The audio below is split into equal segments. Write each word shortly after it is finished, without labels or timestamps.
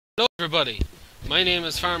Hello everybody, my name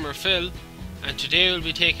is Farmer Phil and today we'll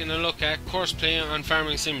be taking a look at courseplay on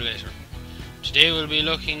Farming Simulator. Today we'll be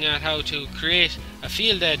looking at how to create a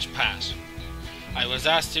field edge path. I was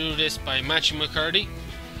asked to do this by Matthew McCurdy.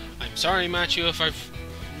 I'm sorry Matthew if I've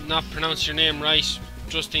not pronounced your name right,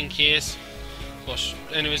 just in case. But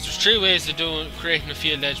anyways, there's three ways of creating a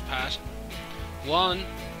field edge path. One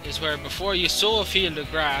is where before you sow a field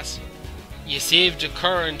of grass, you save the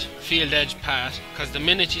current field edge path, because the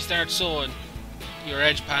minute you start sowing, your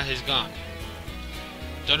edge path is gone.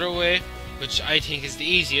 The other way, which I think is the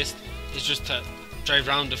easiest, is just to drive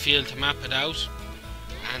around the field to map it out.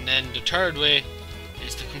 And then the third way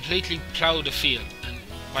is to completely plough the field, and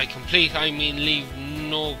by complete I mean leave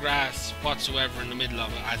no grass whatsoever in the middle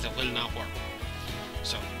of it, as it will not work.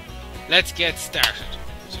 So let's get started.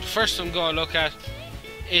 So the first I'm going to look at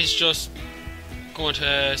is just going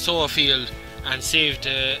to sow a field and save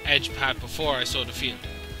the edge path before I sow the field.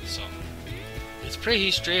 So it's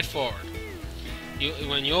pretty straightforward.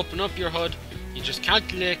 When you open up your HUD, you just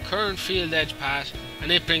calculate current field edge path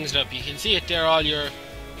and it brings it up. You can see it there, all your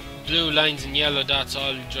blue lines and yellow dots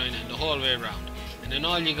all joining the whole way around. And then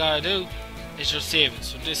all you gotta do is just save it.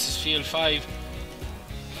 So this is field 5,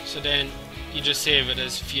 so then you just save it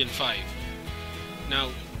as field 5. Now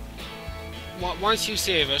once you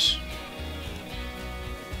save it,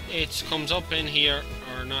 it comes up in here,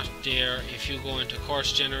 or not there, if you go into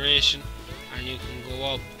course generation and you can go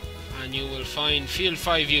up and you will find field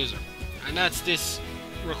 5 user, and that's this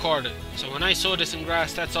recorded. So when I sow this in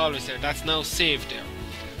grass, that's always there, that's now saved there.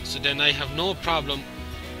 So then I have no problem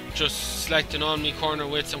just selecting all my corner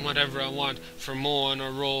widths and whatever I want for mowing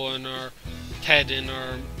or rowing or tedding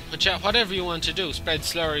or whatever you want to do, spread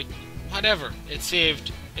slurry, whatever, it's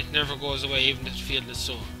saved, it never goes away even if the field is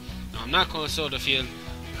sown. Now I'm not going to sow the field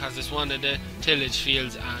because it's one of the tillage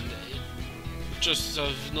fields and it just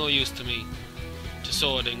of no use to me to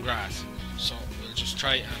sow it in grass. So we'll just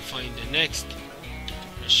try and find the next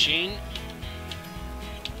machine.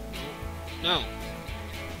 Now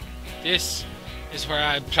this is where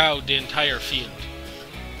I ploughed the entire field.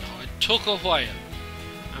 Now it took a while,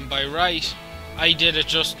 and by right I did it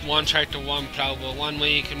just one tractor, one plough, but one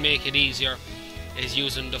way you can make it easier is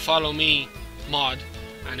using the follow me mod.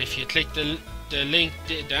 And if you click the link,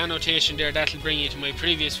 the annotation there, that'll bring you to my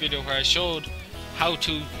previous video where I showed how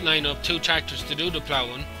to line up 2 tractors to do the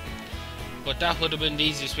ploughing. But that would have been the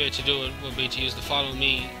easiest way to do it, would be to use the follow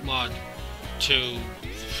me mod to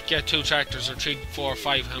get 2 tractors or 3, 4,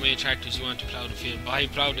 5, how many tractors you want to plough the field. But I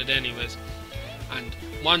ploughed it anyways. And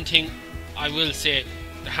one thing I will say,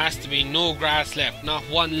 there has to be no grass left, not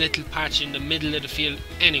one little patch in the middle of the field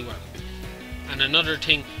anywhere. And another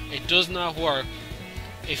thing, it does not work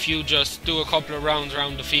if you just do a couple of rounds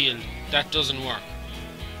around the field. That doesn't work.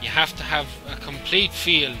 You have to have a complete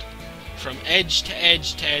field from edge to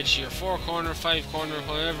edge to edge, your 4 corner, 5 corner,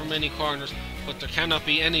 however many corners, but there cannot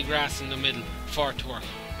be any grass in the middle for it to work.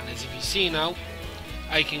 And as if you see now,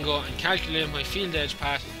 I can go and calculate my field edge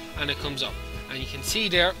path and it comes up. And you can see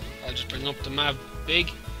there, I'll just bring up the map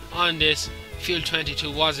big, on this, field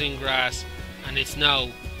 22 was in grass and it's now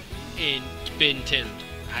been tilled.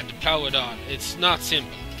 I had to plough it on. It's not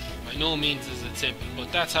simple, by no means is it simple,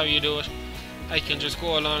 but that's how you do it. I can just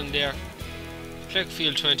go along there, click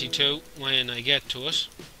field 22 when I get to it,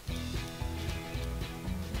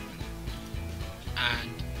 and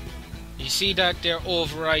you see that there,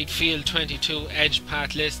 override field 22 edge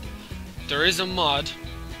path list. There is a mod,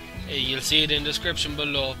 you'll see it in the description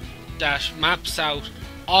below, that maps out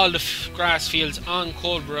all the grass fields on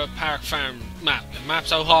Coldborough Park Farm map. It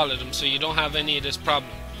maps out all of them, so you don't have any of this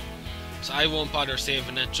problem. So I won't bother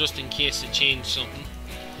saving it just in case it changed something.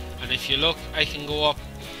 And if you look, I can go up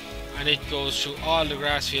and it goes through all the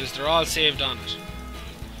grass fields. They're all saved on it.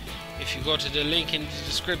 If you go to the link in the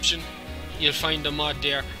description, you'll find the mod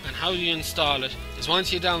there. And how you install it is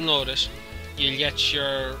once you download it, you'll get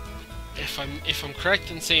your, if I'm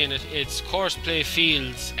correct in saying it, it's courseplay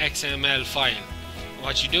fields XML file.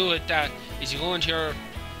 What you do with that is you go into your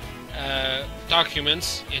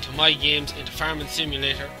documents, into my games, into Farming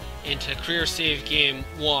Simulator, into Career Save Game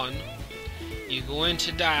 1. You go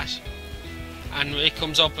into that and it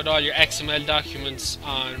comes up with all your XML documents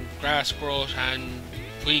on grass growth and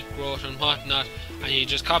wheat growth and whatnot, and you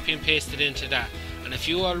just copy and paste it into that. And if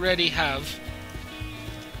you already have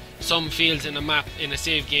some fields in a map in a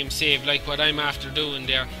save game saved, like what I'm after doing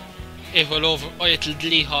there, it'll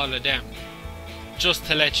delete all of them, just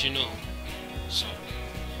to let you know. So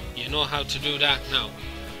you know how to do that now.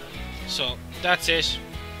 So that's it.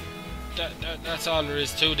 That's all there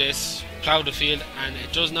is to this. Plough the field, and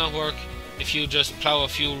it does not work if you just plough a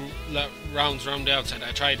few rounds around the outside.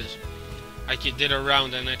 I tried it. I did a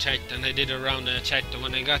round and I checked, and I did a round and I checked, and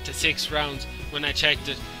when I got to 6 rounds, when I checked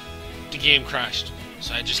it, the game crashed.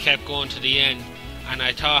 So I just kept going to the end, and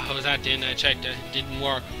I thought I was at the end. I checked it, it didn't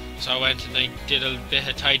work, so I went and I did a bit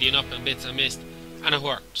of tidying up and bits I missed, and it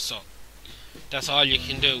worked. So that's all you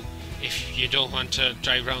can do if you don't want to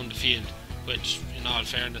drive around the field, which in all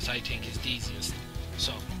fairness I think is the easiest.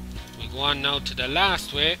 So we go on now to the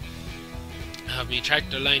last way. I have my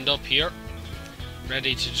tractor lined up here,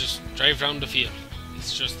 ready to just drive around the field.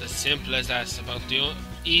 It's just as simple as that. It's about the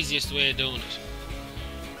easiest way of doing it.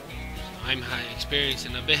 I'm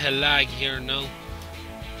experiencing a bit of lag here now.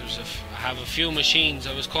 I have a few machines.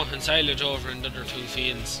 I was cutting silage over in the other 2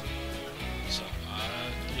 fields, so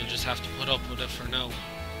we'll just have to put up with it for now.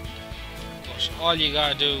 But all you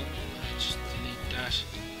gotta do, just delete that.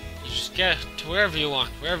 You just get to wherever you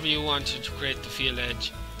want to create the field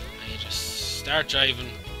edge, and you just start driving,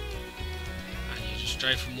 and you just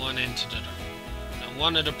drive from one end to the other. Now,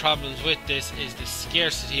 one of the problems with this is the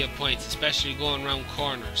scarcity of points, especially going around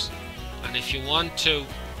corners. And if you want to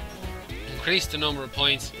increase the number of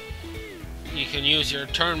points, you can use your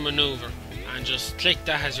turn maneuver and just click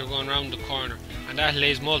that as you're going around the corner, and that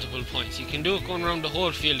lays multiple points. You can do it going around the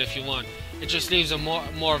whole field if you want. It just leaves a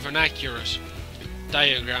more of an accurate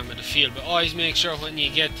diagram of the field, but always make sure when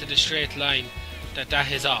you get to the straight line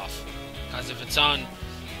that is off, because if it's on,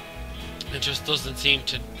 it just doesn't seem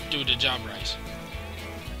to do the job right.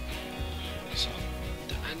 So,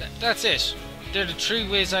 and that's it. They're the 3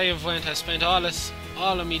 ways I have went. I spent all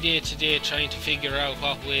of my day today trying to figure out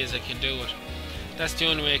what ways I can do it. That's the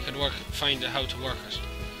only way I could find out how to work it.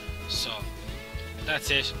 So that's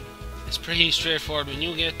it. It's pretty straightforward. When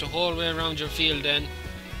you get the whole way around your field then,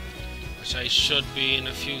 which I should be in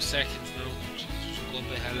a few seconds now, just a good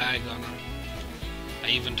bit of lag on her. I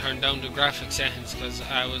even turned down the graphic settings because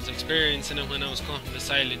I was experiencing it when I was cutting the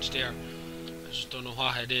silage there. I just don't know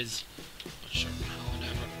what it is, but sure,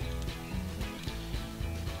 whatever.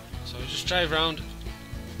 So just drive around.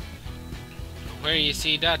 Where you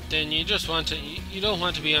see that, then you just want to, you don't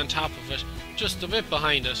want to be on top of it, just a bit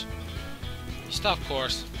behind it. You stop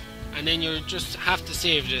course, and then you just have to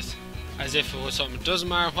save this as if it was something. It doesn't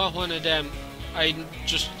matter what one of them, I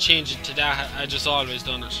just change it to that. I just always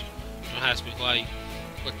done it. Don't ask me why,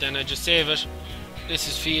 but then I just save it. This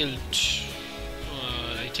is field,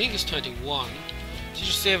 I think it's 21. So you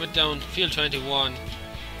just save it down, field 21,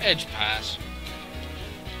 edge pass.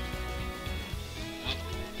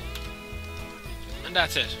 And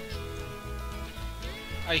that's it.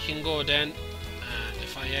 I can go then, and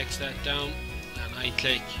if I X that down and I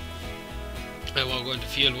click, I will go into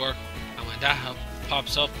field work, and when that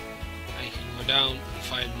pops up, I can go down and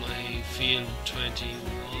find my field 21.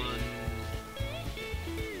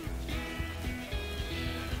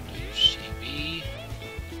 CB.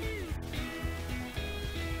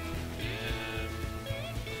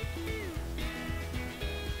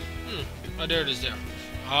 Oh, there it is there.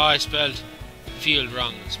 Oh, I spelled field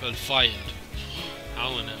wrong. I spelled filed.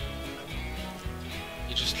 How in it?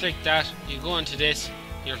 You just click that, you go into this,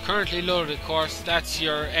 your currently loaded course, that's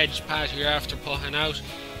your edge path you're after putting out.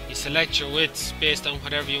 You select your widths based on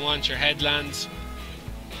whatever you want, your headlands,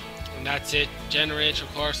 and that's it. Generate your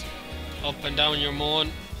course, up and down your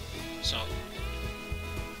mowing. So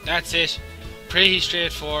that's it. Pretty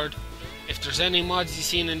straightforward. If there's any mods you've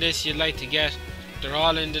seen in this you'd like to get, they're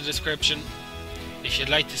all in the description. If you'd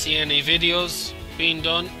like to see any videos being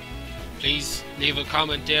done, please leave a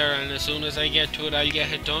comment there, and as soon as I get to it I'll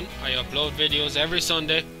get it done. I upload videos every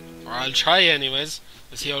Sunday, or I'll try anyways.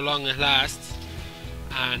 We'll see how long it lasts.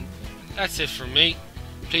 And that's it from me.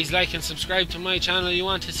 Please like and subscribe to my channel if you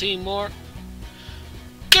want to see more.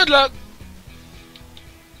 Good luck!